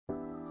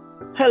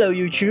Hello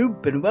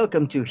YouTube and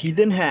welcome to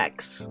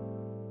HeathenHacks.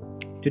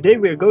 Today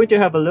we're going to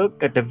have a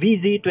look at the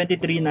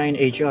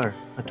VZ239HR,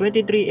 a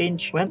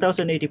 23-inch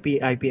 1080p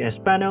IPS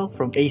panel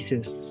from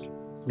Asus.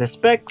 The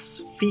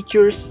specs,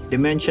 features,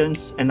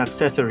 dimensions, and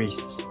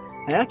accessories.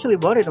 I actually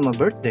bought it on my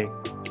birthday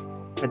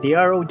at the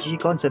R.O.G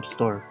concept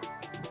store.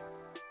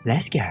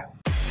 Let's go!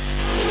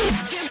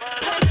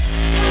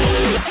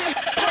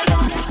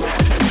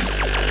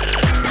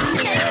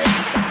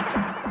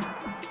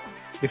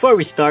 Before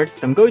we start,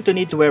 I'm going to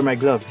need to wear my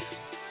gloves.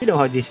 You know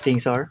how these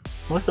things are.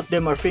 Most of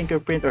them are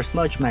fingerprint or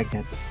smudge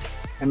magnets.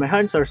 And my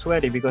hands are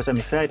sweaty because I'm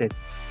excited.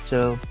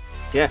 So,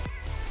 yeah.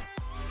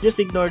 Just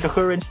ignore the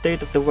current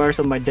state of the wires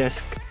on my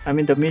desk. I'm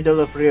in the middle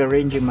of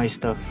rearranging my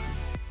stuff.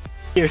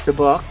 Here's the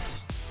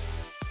box.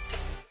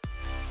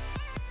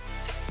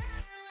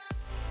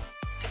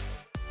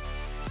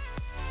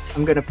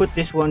 I'm gonna put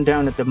this one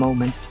down at the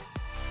moment.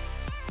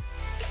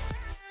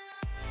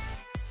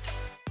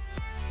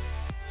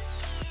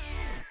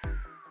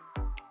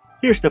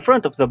 Here's the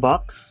front of the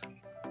box.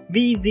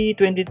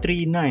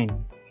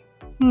 VZ239.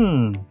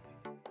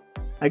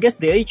 I guess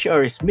the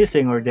HR is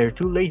missing or they're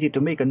too lazy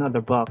to make another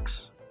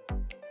box.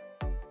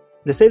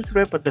 The sales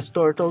rep at the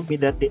store told me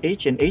that the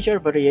H and HR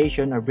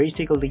variation are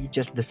basically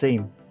just the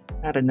same.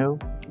 I don't know,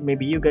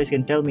 maybe you guys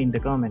can tell me in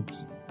the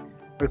comments.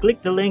 Or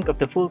click the link of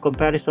the full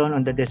comparison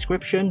on the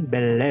description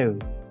below.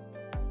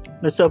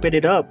 Let's open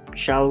it up,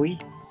 shall we?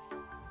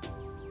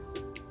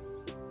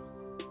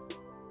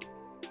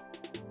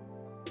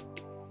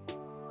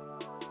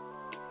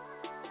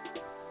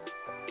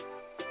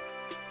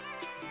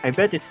 I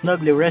bet it's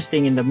snugly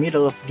resting in the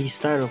middle of the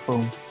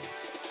styrofoam.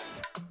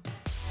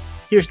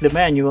 Here's the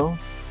manual,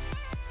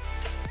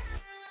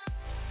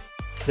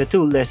 the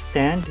toolless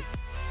stand,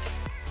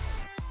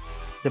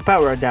 the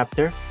power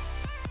adapter,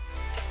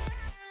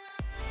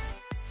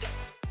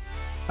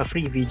 a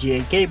free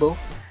VGA cable,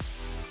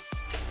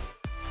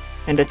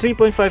 and a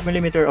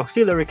 3.5mm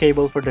auxiliary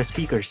cable for the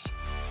speakers.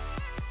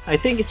 I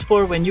think it's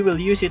for when you will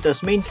use it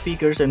as main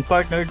speakers and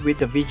partnered with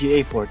the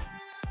VGA port.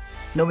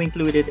 No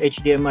included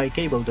HDMI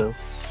cable though.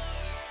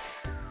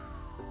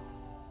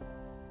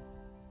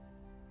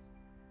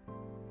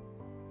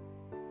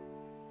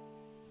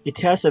 It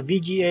has a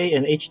VGA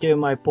and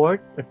HDMI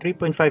port, a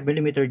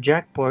 3.5mm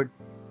jack port,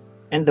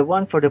 and the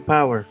one for the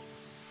power.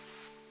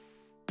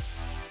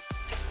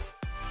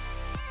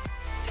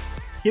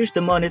 Here's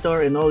the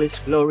monitor in all its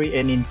glory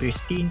and in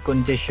pristine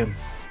condition.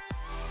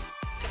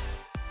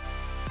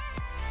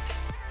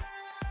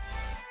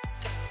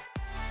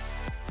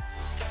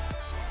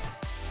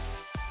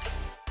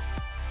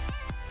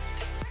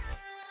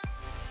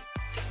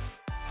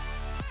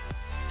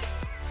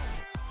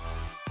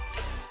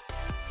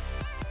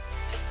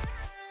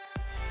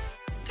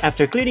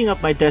 After cleaning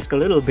up my desk a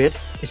little bit,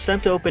 it's time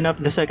to open up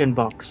the second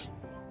box.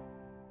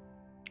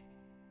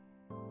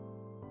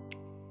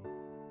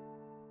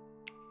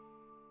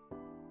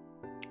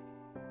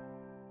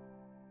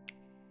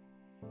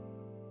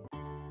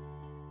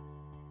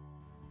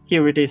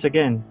 Here it is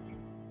again.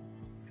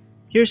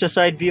 Here's a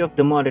side view of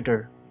the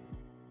monitor.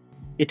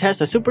 It has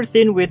a super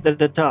thin width at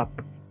the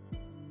top.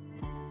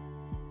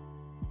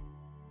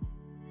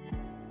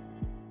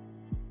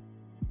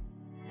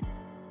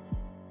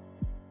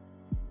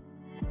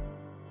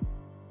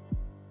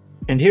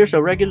 And here's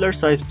a regular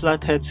size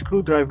flathead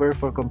screwdriver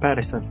for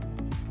comparison.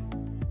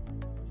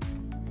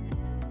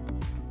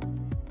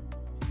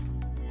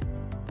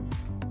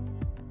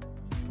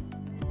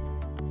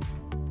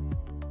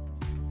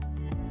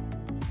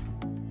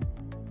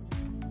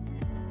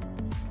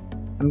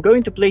 I'm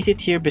going to place it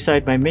here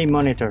beside my main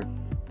monitor.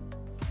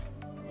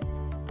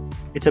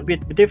 It's a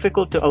bit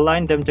difficult to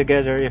align them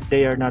together if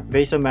they are not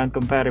base mount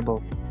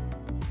compatible.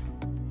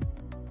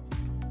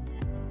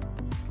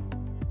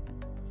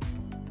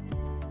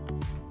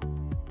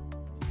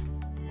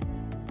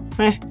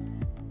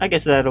 I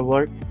guess that'll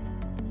work.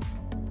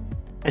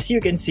 As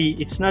you can see,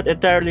 it's not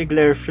entirely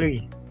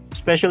glare-free,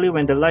 especially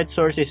when the light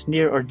source is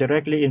near or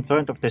directly in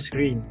front of the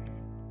screen.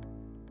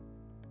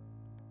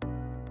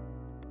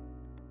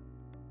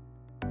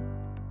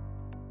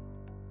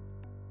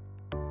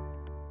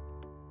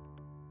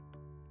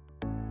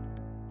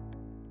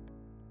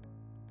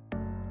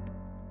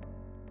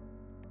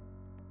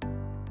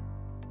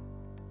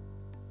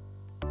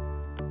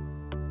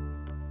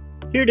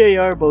 Here they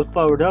are, both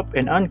powered up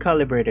and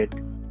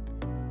uncalibrated.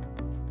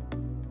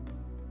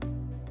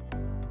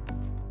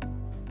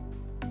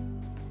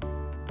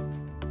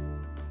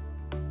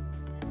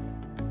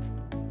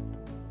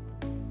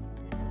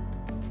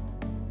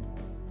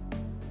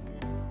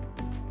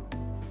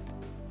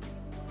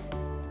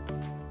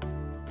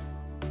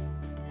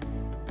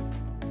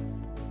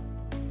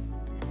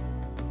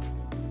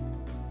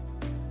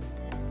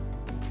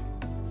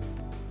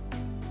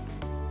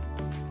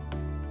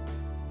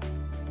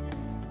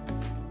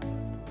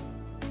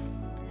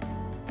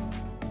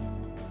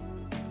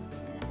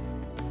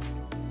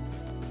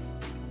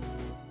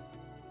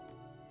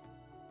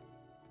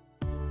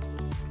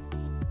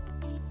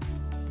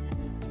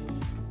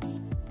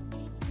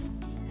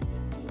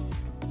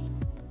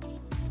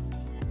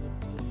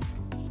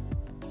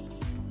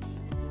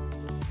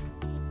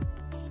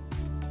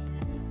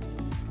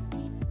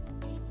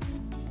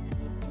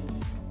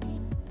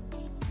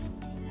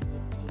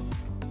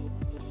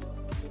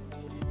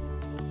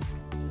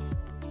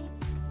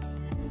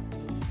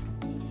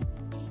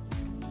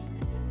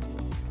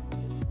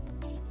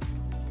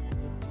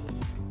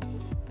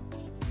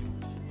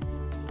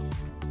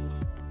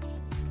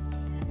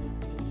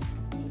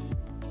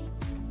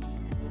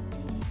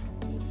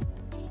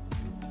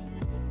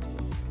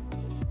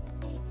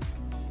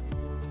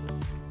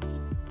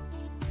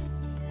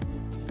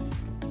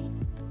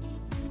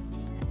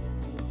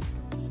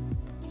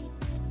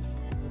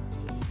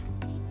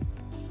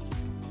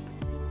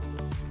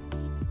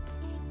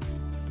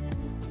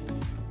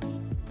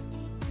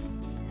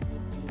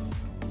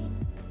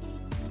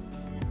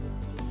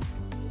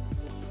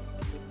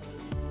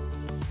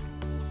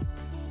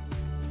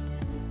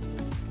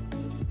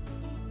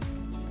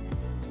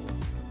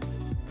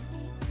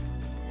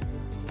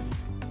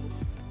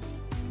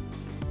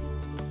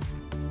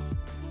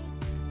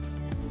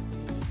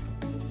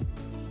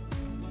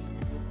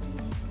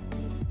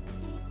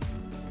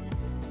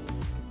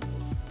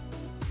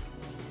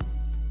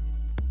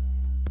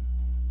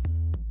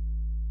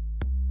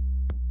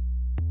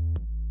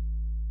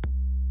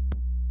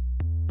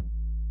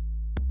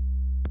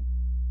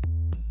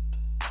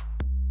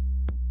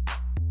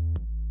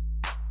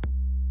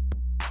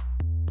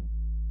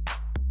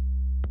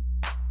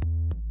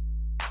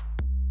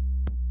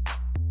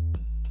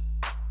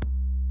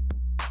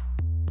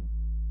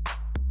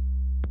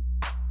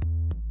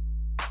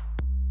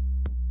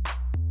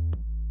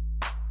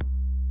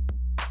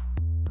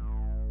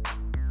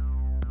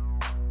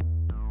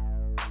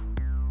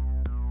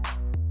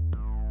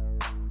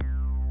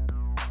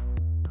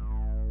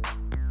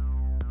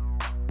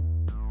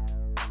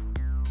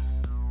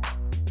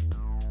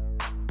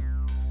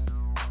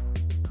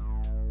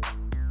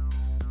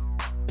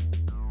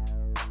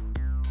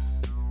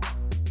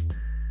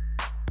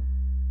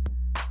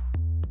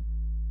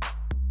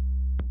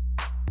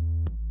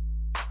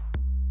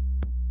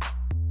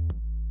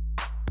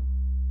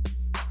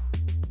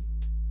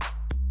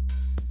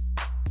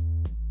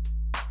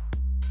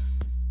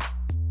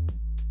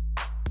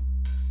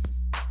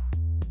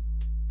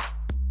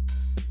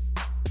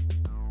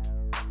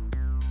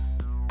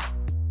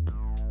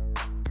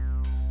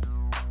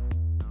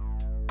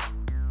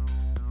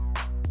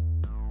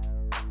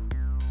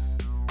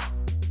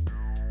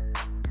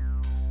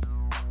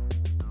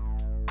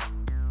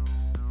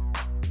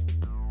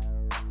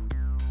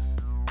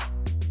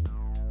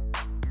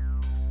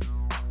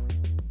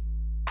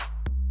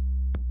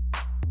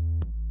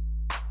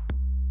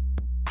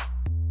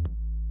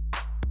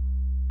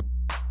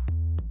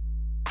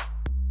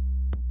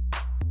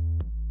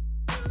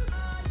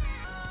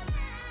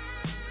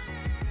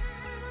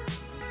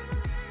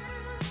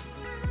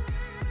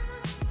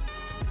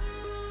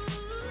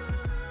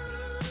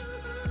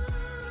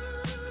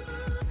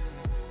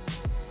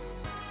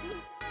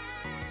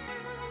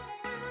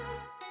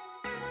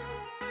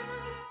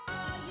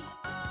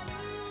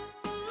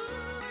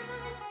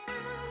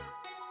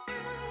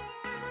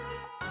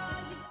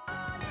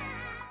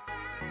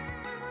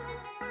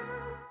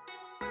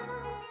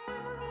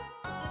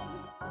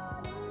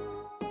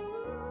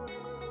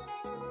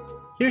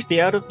 Here's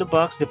the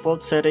out-of-the-box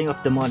default setting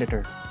of the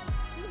monitor.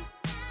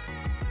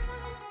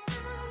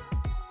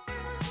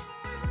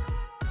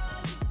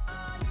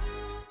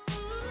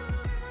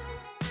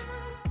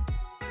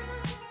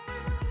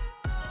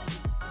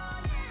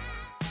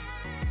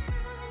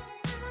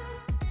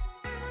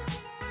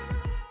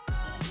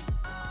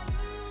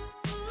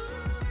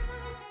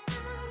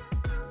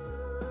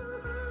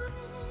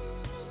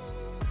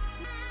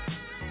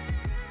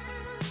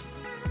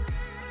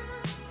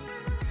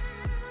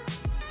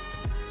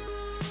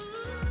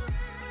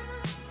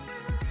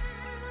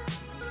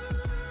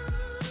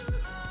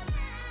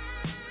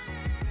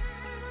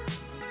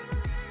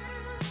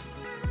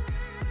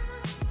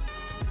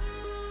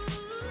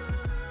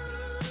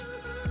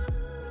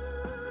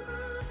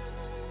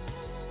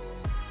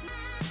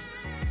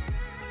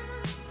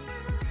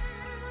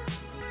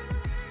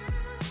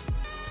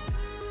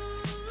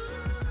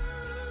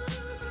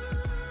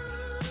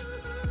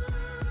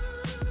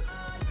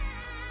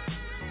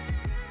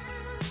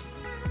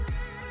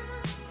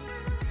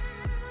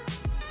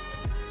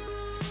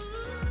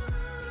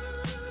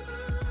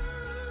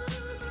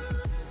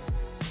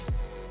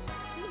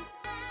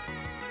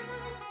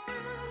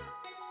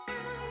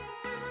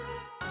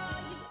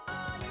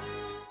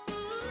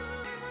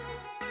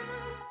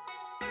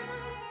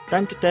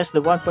 Time to test the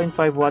 1.5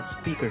 watt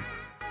speaker.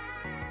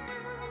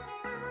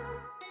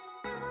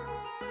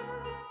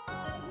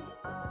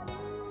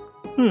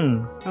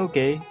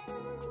 Okay.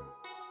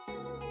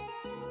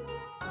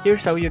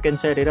 Here's how you can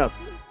set it up.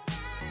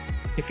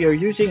 If you're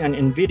using an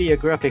NVIDIA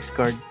graphics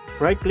card,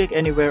 right-click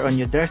anywhere on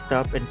your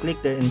desktop and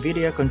click the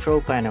NVIDIA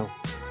control panel.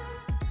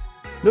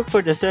 Look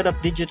for the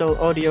Setup Digital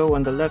Audio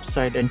on the left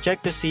side and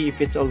check to see if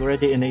it's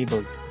already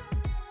enabled.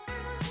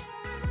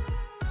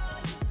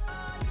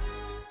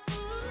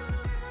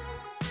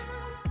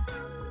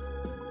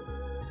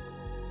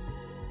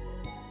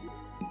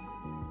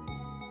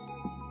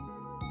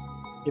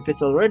 If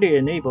it's already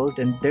enabled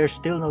and there's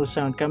still no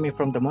sound coming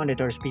from the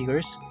monitor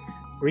speakers,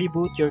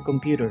 reboot your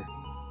computer.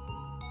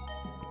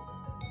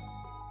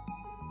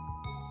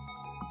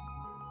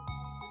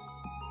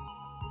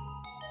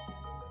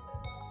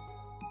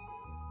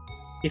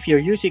 If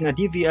you're using a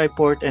DVI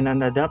port and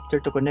an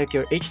adapter to connect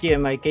your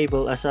HDMI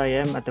cable as I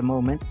am at the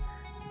moment,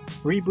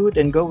 reboot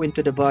and go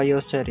into the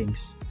BIOS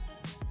settings.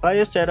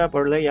 BIOS setup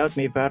or layout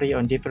may vary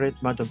on different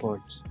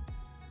motherboards.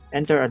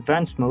 Enter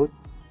Advanced Mode.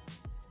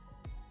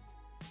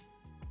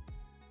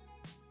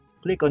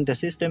 Click on the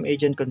System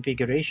Agent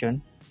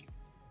configuration.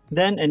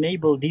 Then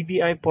enable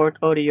DVI port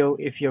audio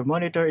if your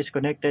monitor is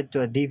connected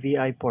to a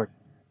DVI port.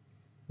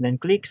 Then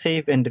click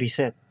Save and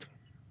Reset.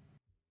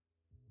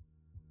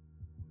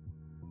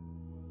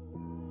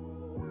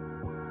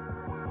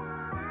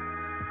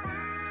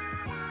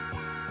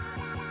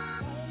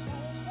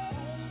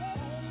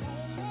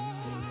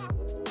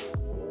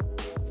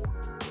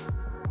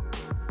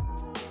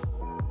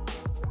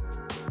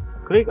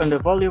 Click on the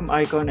volume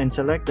icon and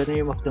select the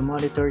name of the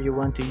monitor you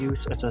want to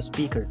use as a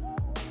speaker.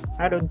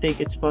 I don't think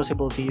it's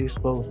possible to use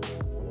both.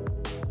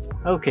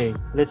 Okay,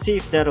 let's see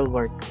if that'll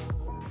work.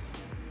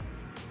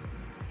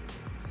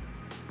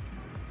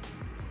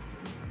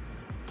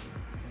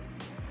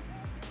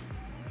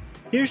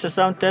 Here's a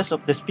sound test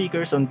of the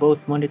speakers on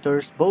both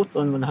monitors, both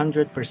on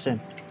 100%.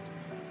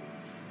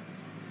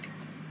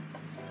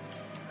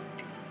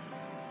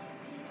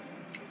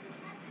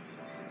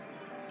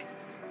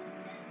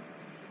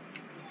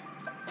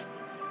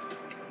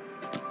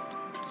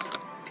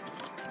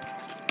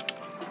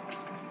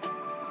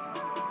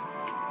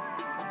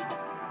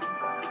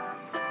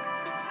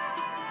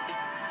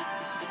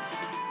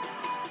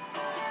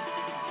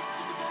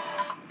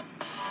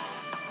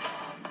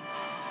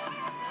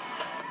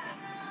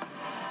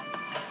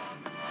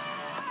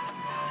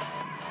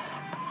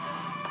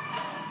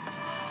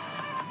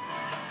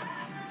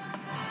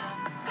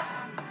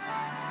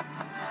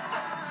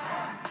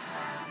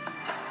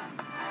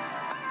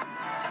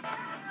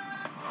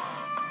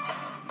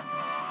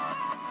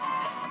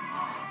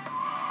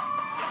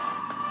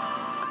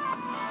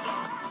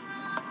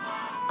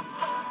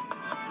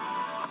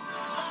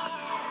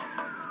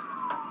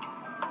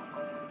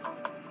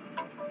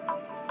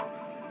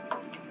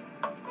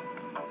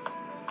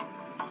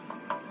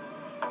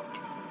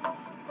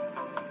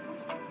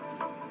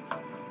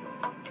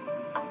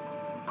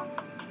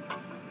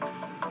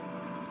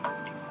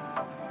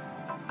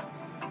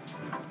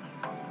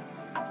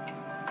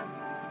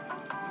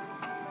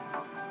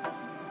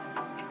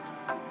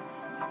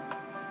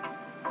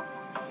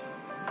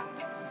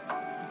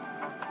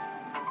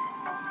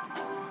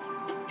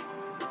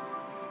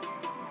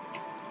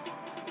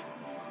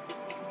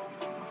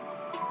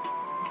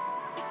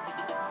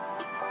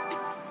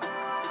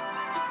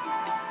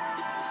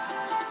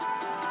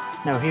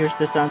 Now here's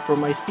the sound from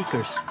my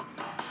speakers.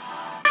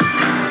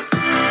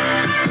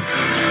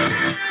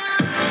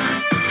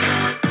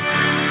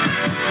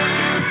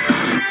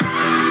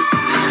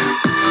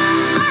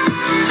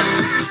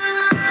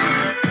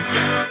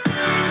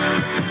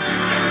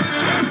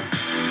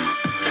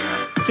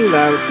 Too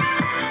loud.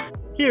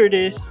 Here it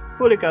is,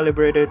 fully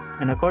calibrated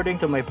and according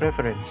to my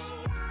preference.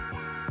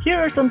 Here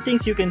are some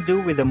things you can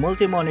do with a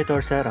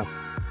multi-monitor setup.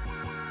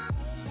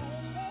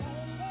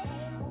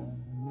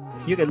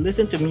 You can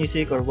listen to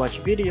music or watch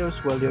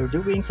videos while you're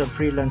doing some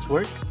freelance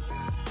work.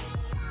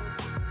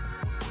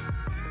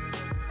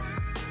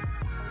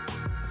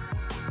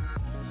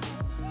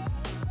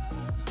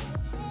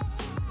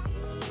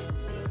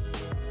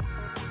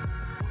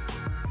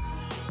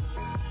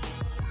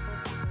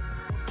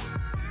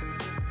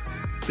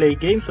 Play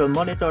games while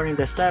monitoring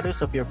the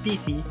status of your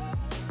PC.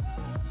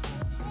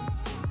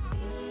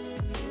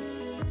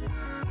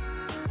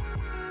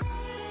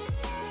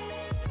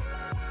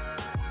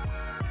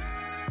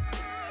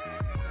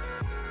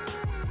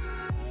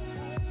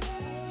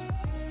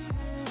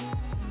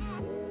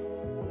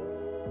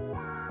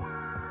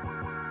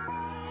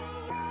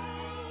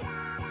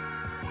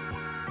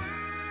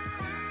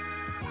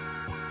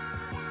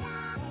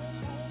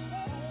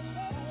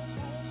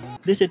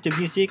 Listen to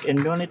music and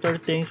monitor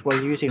things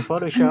while using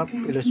Photoshop,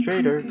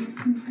 Illustrator,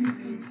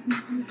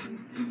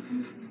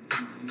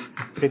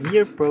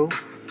 Premiere Pro,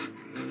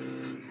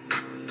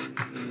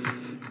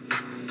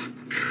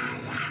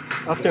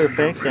 After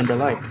Effects, and the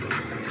like.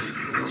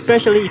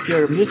 Especially if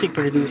you're a music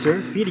producer,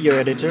 video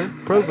editor,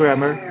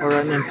 programmer, or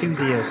an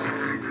enthusiast.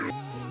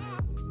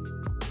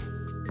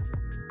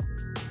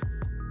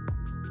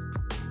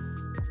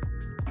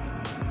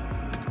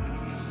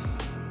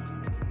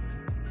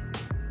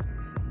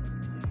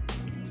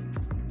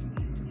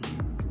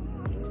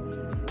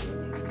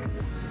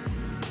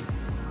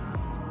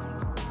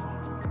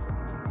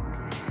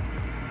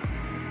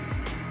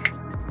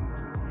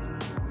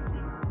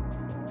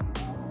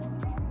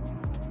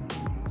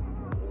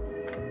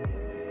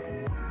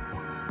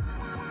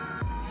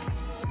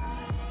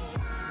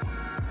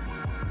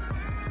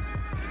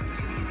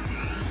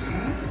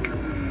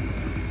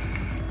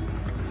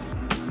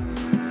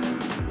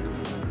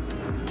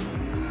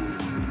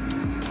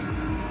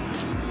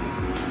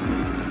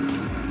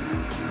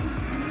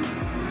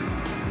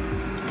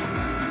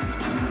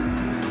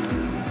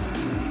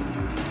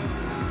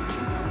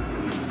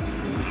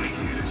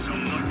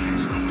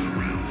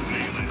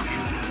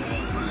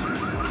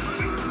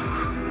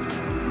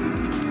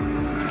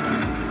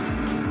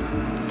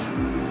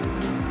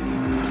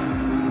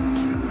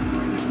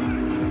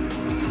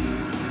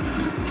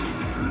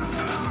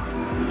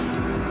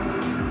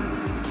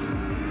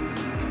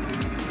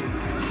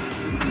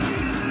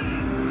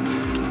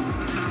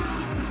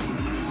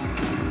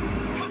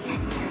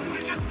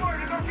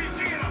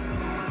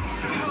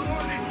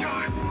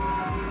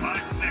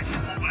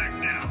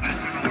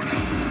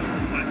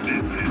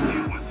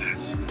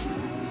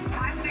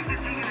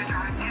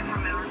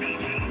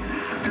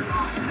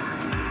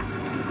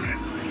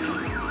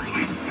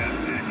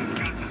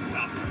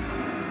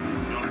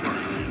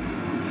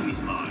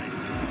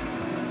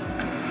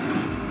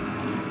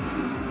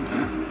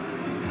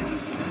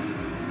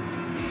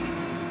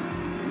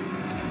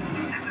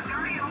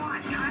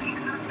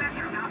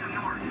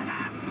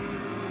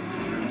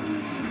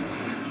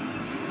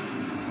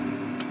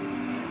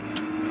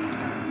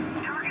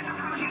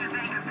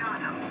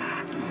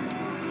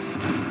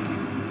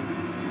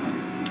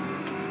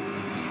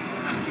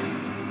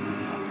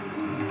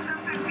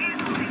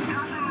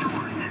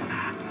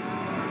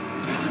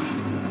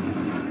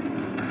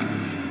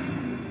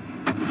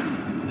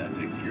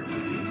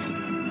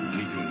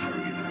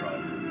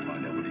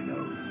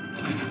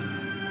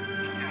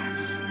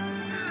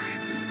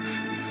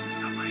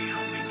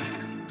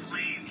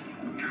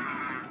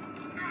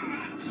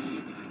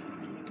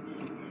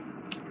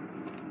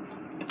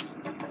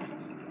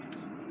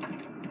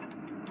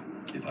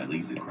 If I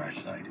leave the crash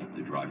site,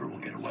 the driver will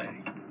get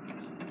away.